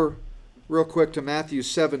flip over real quick to Matthew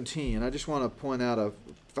 17, I just want to point out a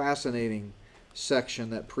fascinating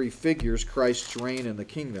section that prefigures Christ's reign in the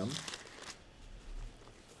kingdom.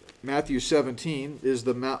 Matthew 17 is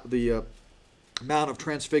the Mount of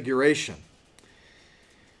Transfiguration.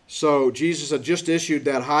 So Jesus had just issued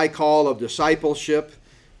that high call of discipleship,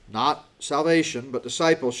 not salvation, but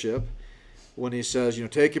discipleship, when he says,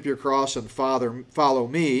 take up your cross and follow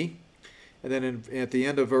me. And then at the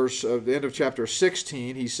end of chapter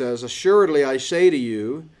 16, he says, assuredly I say to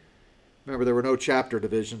you, remember there were no chapter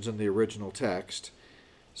divisions in the original text.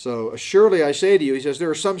 So assuredly I say to you, he says, there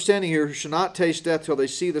are some standing here who shall not taste death till they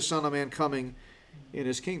see the Son of Man coming in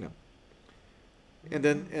his kingdom. And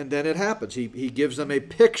then it happens. He gives them a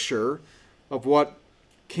picture of what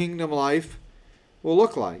kingdom life will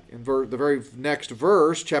look like. In the very next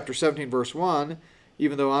verse, chapter 17, verse 1,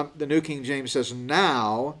 even though the New King James says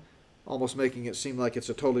now, almost making it seem like it's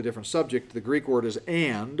a totally different subject. The Greek word is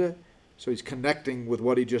and, so he's connecting with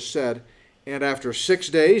what he just said. And after 6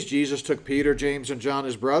 days, Jesus took Peter, James, and John,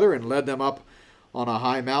 his brother, and led them up on a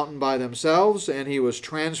high mountain by themselves, and he was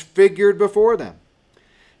transfigured before them.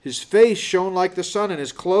 His face shone like the sun, and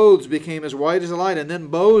his clothes became as white as the light. And then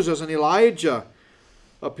Moses and Elijah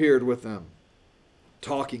appeared with them,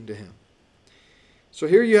 talking to him. So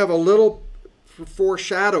here you have a little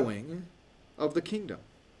foreshadowing of the kingdom.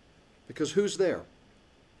 Because who's there?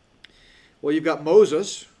 Well, you've got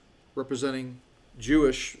Moses, representing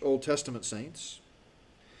Jewish Old Testament saints.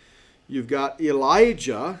 You've got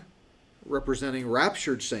Elijah, representing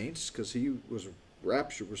raptured saints, because he was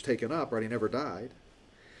raptured, was taken up, right? He never died.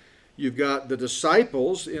 You've got the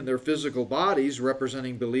disciples in their physical bodies,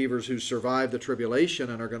 representing believers who survived the tribulation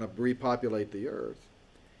and are going to repopulate the earth.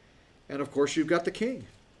 And of course, you've got the king,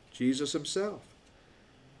 Jesus himself.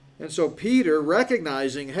 And so Peter,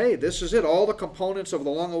 recognizing, hey, this is it, all the components of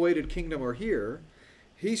the long-awaited kingdom are here,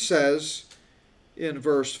 he says in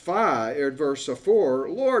verse 4,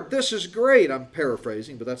 Lord, this is great. I'm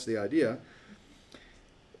paraphrasing, but that's the idea.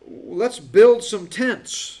 Let's build some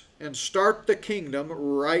tents and start the kingdom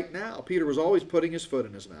right now. Peter was always putting his foot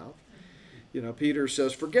in his mouth. You know, Peter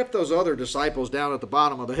says, forget those other disciples down at the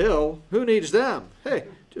bottom of the hill. Who needs them? Hey,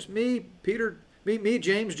 just me, Peter, me,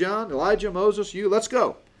 James, John, Elijah, Moses, you. Let's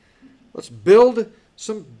go. Let's build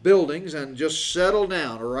some buildings and just settle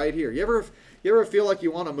down right here. You ever feel like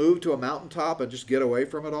you want to move to a mountaintop and just get away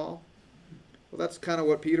from it all? Well, that's kind of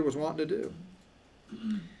what Peter was wanting to do.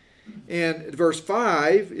 And verse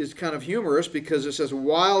 5 is kind of humorous because it says,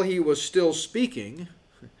 while he was still speaking,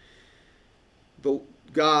 the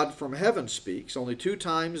God from heaven speaks. Only 2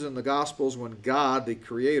 times in the Gospels when God, the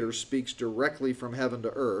Creator, speaks directly from heaven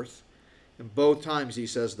to earth. And both times he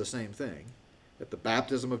says the same thing, at the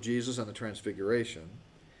baptism of Jesus and the transfiguration.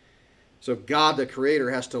 So God, the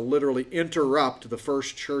Creator, has to literally interrupt the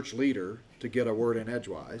first church leader to get a word in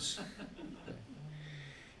edgewise.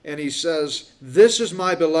 And he says, this is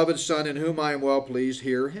my beloved Son in whom I am well pleased,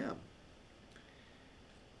 hear him.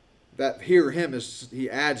 That hear him is, he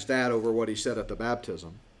adds that over what he said at the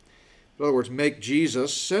baptism. In other words, make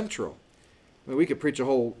Jesus central. I mean, we could preach a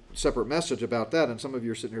whole separate message about that, and some of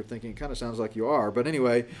you are sitting here thinking, it kind of sounds like you are. But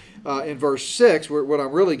anyway, in verse 6, what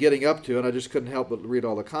I'm really getting up to, and I just couldn't help but read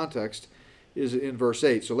all the context, is in verse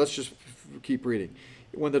 8. So let's just keep reading.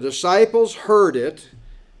 When the disciples heard it,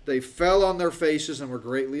 they fell on their faces and were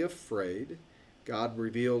greatly afraid. God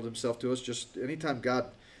revealed himself to us. Just anytime God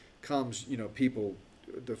comes, people,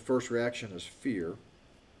 the first reaction is fear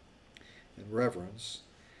and reverence.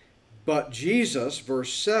 But Jesus,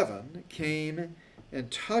 verse 7, came and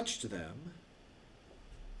touched them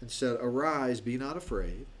and said, arise, be not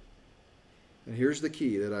afraid. And here's the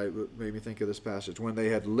key that made me think of this passage. When they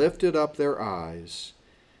had lifted up their eyes,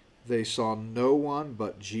 they saw no one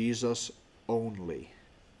but Jesus only.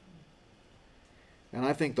 And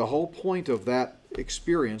I think the whole point of that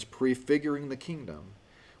experience, prefiguring the kingdom,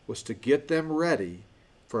 was to get them ready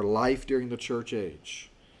for life during the church age.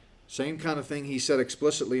 Same kind of thing he said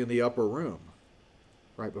explicitly in the upper room,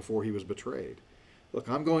 right before he was betrayed. Look,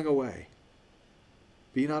 I'm going away.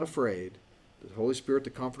 Be not afraid. The Holy Spirit,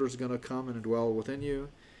 the Comforter, is going to come and dwell within you.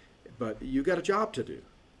 But you got a job to do.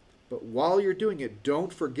 But while you're doing it,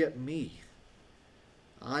 don't forget me.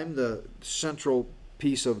 I'm the central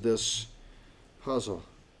piece of this puzzle.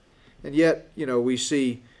 And yet, we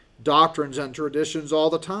see doctrines and traditions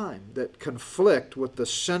all the time that conflict with the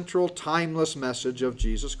central timeless message of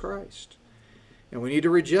Jesus Christ. And we need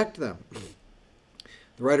to reject them.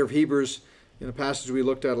 The writer of Hebrews, in a passage we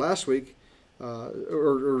looked at last week,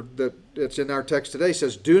 or that it's in our text today,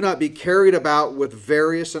 says, do not be carried about with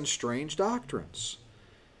various and strange doctrines.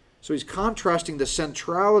 So he's contrasting the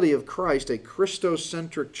centrality of Christ, a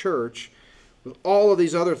Christocentric church, with all of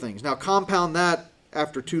these other things. Now compound that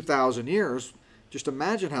after 2,000 years, just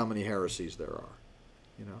imagine how many heresies there are.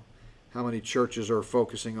 How many churches are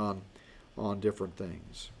focusing on different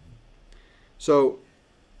things. So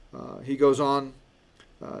he goes on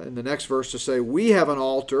in the next verse to say, we have an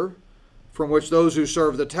altar from which those who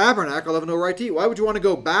serve the tabernacle have no right to eat. Why would you want to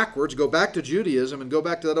go backwards, go back to Judaism and go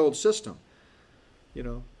back to that old system?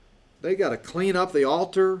 They got to clean up the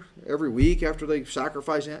altar every week after they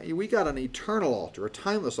sacrifice. We got an eternal altar, a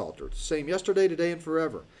timeless altar. It's the same yesterday, today, and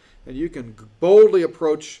forever. And you can boldly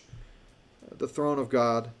approach the throne of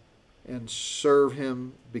God and serve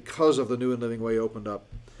him because of the new and living way opened up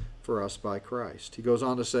for us by Christ. He goes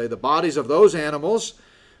on to say, the bodies of those animals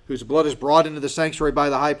whose blood is brought into the sanctuary by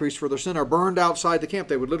the high priest for their sin are burned outside the camp.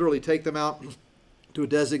 They would literally take them out to a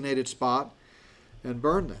designated spot. and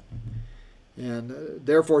burn them. And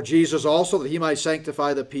therefore Jesus also, that he might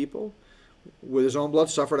sanctify the people, with his own blood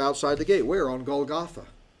suffered outside the gate. Where? On Golgotha,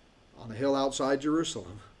 on the hill outside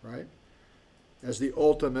Jerusalem, right? As the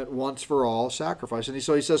ultimate once-for-all sacrifice. And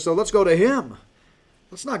so he says, so let's go to him.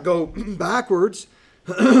 Let's not go backwards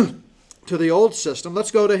to the old system.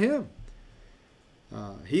 Let's go to him.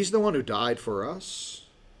 He's the one who died for us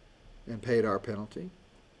and paid our penalty.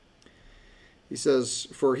 He says,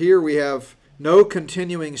 for here we have no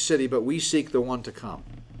continuing city, but we seek the one to come.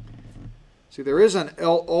 See, there is an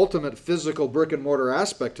ultimate physical brick-and-mortar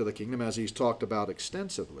aspect to the kingdom, as he's talked about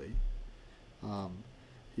extensively.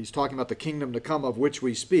 He's talking about the kingdom to come of which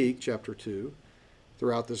we speak, chapter 2,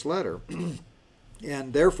 throughout this letter.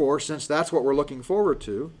 And therefore, since that's what we're looking forward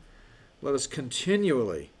to, let us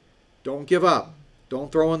continually, don't give up,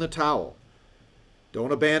 don't throw in the towel,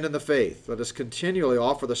 don't abandon the faith. Let us continually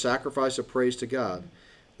offer the sacrifice of praise to God,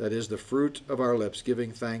 that is the fruit of our lips,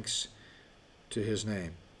 giving thanks to his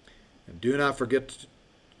name. And do not forget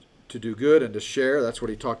to do good and to share. That's what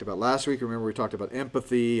he talked about last week. Remember, we talked about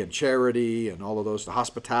empathy and charity and all of those, the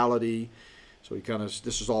hospitality. So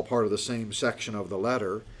this is all part of the same section of the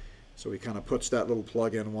letter. So he kind of puts that little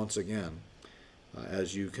plug in once again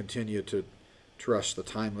as you continue to trust the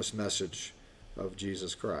timeless message of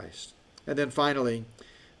Jesus Christ. And then finally,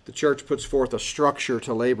 the church puts forth a structure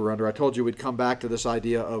to labor under. I told you we'd come back to this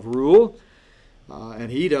idea of rule, and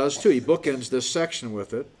he does too. He bookends this section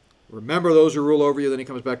with it. Remember those who rule over you. Then he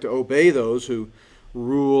comes back to obey those who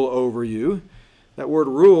rule over you. That word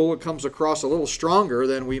rule comes across a little stronger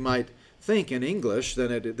than we might think in English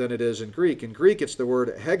than it is in Greek. In Greek, it's the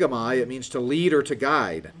word hegemai. It means to lead or to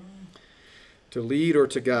guide. To lead or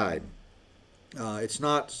to guide. It's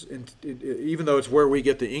not, even though it's where we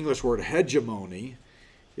get the English word hegemony,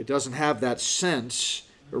 it doesn't have that sense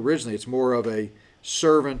originally. It's more of a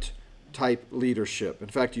servant-type leadership. In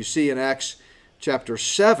fact, you see in Acts chapter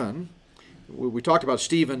 7, we talked about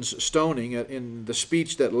Stephen's stoning in the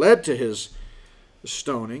speech that led to his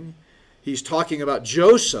stoning. He's talking about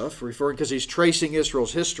Joseph, referring because he's tracing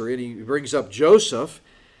Israel's history, and he brings up Joseph,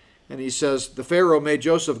 and he says, the Pharaoh made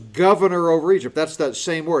Joseph governor over Egypt. That's that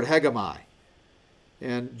same word, hegemai.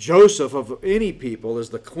 And Joseph, of any people, is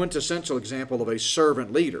the quintessential example of a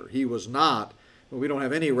servant leader. He was not, we don't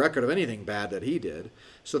have any record of anything bad that he did.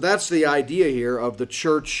 So that's the idea here of the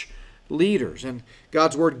church leaders. And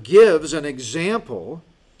God's Word gives an example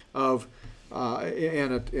of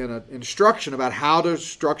and an instruction about how to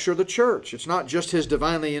structure the church. It's not just his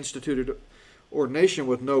divinely instituted ordination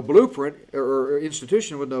with no blueprint, or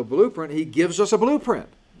institution with no blueprint. He gives us a blueprint.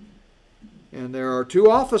 And there are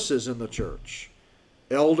two offices in the church: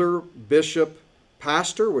 elder, bishop,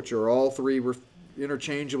 pastor, which are all three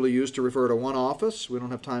interchangeably used to refer to one office. We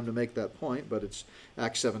don't have time to make that point, but it's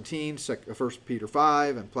Acts 17, 1 Peter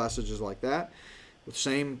 5, and passages like that. The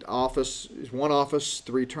same office is one office,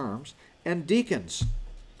 three terms. And deacons.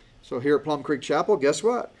 So here at Plum Creek Chapel, guess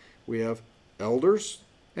what? We have elders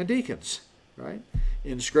and deacons, right?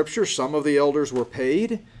 In Scripture, some of the elders were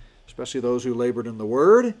paid, especially those who labored in the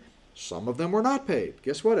Word. Some of them were not paid.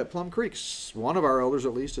 Guess what? At Plum Creek, one of our elders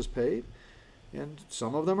at least is paid, and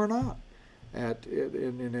some of them are not.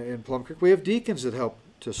 In Plum Creek, we have deacons that help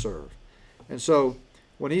to serve. And so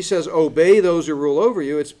when he says, obey those who rule over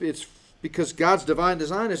you, it's because God's divine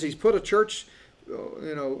design is he's put a church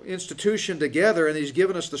institution together, and he's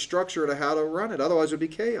given us the structure to how to run it. Otherwise, it would be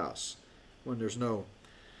chaos when there's no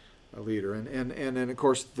leader. And of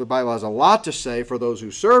course, the Bible has a lot to say for those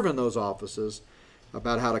who serve in those offices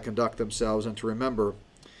about how to conduct themselves, and to remember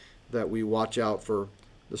that we watch out for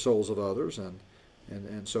the souls of others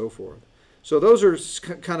and so forth. So those are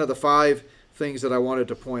kind of the five things that I wanted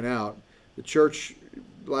to point out. The church,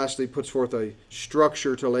 lastly, puts forth a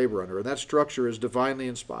structure to labor under, and that structure is divinely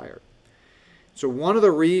inspired. So one of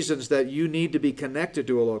the reasons that you need to be connected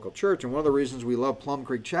to a local church, and one of the reasons we love Plum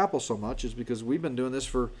Creek Chapel so much, is because we've been doing this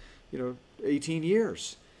for 18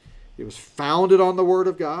 years. It was founded on the Word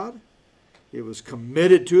of God. It was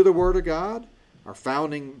committed to the Word of God. Our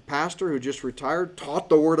founding pastor, who just retired, taught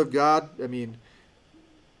the Word of God,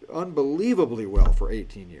 unbelievably well for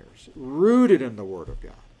 18 years. Rooted in the Word of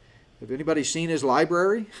God. Have anybody seen his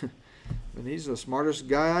library? And he's the smartest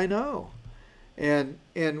guy I know. And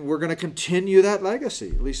we're going to continue that legacy,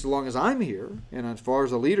 at least as long as I'm here. And as far as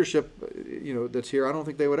the leadership, that's here, I don't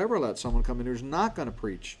think they would ever let someone come in who's not going to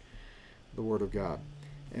preach the Word of God.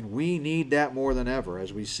 And we need that more than ever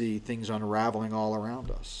as we see things unraveling all around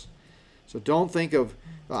us. So don't think of,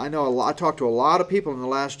 I talked to a lot of people in the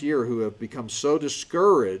last year who have become so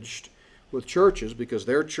discouraged with churches because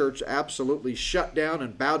their church absolutely shut down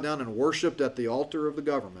and bowed down and worshiped at the altar of the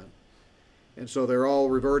government. And so they're all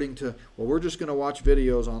reverting to, well, we're just going to watch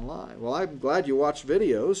videos online. Well, I'm glad you watch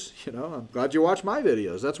videos. I'm glad you watch my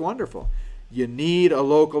videos. That's wonderful. You need a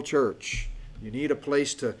local church. You need a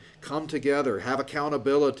place to come together, have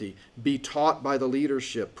accountability, be taught by the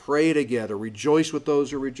leadership, pray together, rejoice with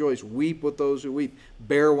those who rejoice, weep with those who weep,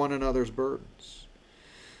 bear one another's burdens.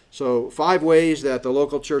 So 5 ways that the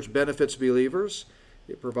local church benefits believers.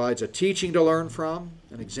 It provides a teaching to learn from,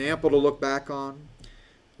 an example to look back on,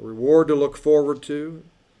 a reward to look forward to.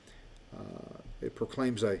 It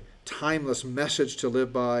proclaims a timeless message to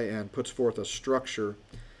live by and puts forth a structure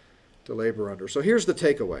to labor under. So here's the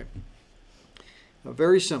takeaway.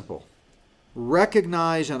 Very simple.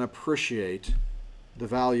 Recognize and appreciate the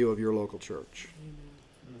value of your local church.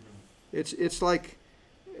 It's like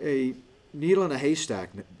a needle in a haystack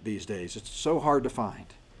these days. It's so hard to find.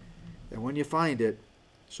 And when you find it,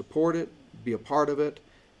 support it, be a part of it,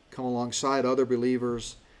 come alongside other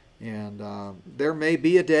believers. And there may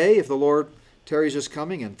be a day, if the Lord tarries his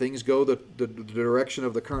coming and things go the direction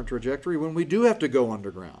of the current trajectory, when we do have to go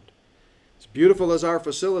underground. As beautiful as our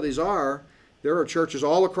facilities are, there are churches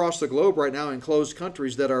all across the globe right now in closed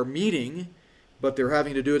countries that are meeting, but they're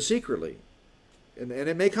having to do it secretly. And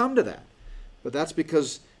it may come to that. But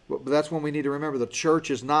that's when we need to remember the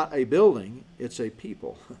church is not a building, it's a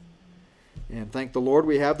people. And thank the Lord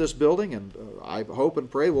we have this building, and I hope and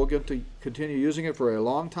pray we'll get to continue using it for a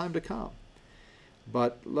long time to come.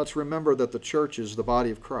 But let's remember that the church is the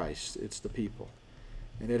body of Christ. It's the people.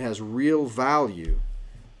 And it has real value,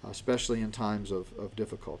 especially in times of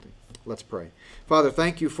difficulty. Let's pray. Father,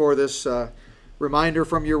 thank you for this reminder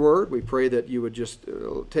from your word. We pray that you would just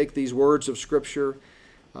take these words of Scripture,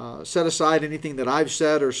 set aside anything that I've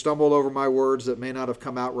said or stumbled over my words that may not have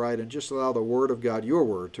come out right, and just allow the word of God, your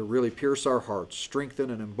word, to really pierce our hearts, strengthen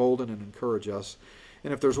and embolden and encourage us.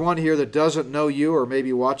 And if there's one here that doesn't know you or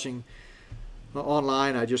maybe watching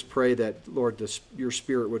online, I just pray that, Lord, your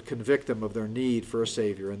Spirit would convict them of their need for a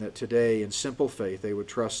Savior, and that today, in simple faith, they would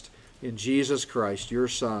trust in Jesus Christ, your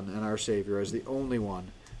Son and our Savior, as the only one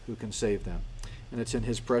who can save them. And it's in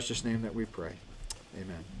his precious name that we pray.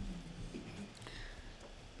 Amen.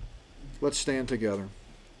 Let's stand together.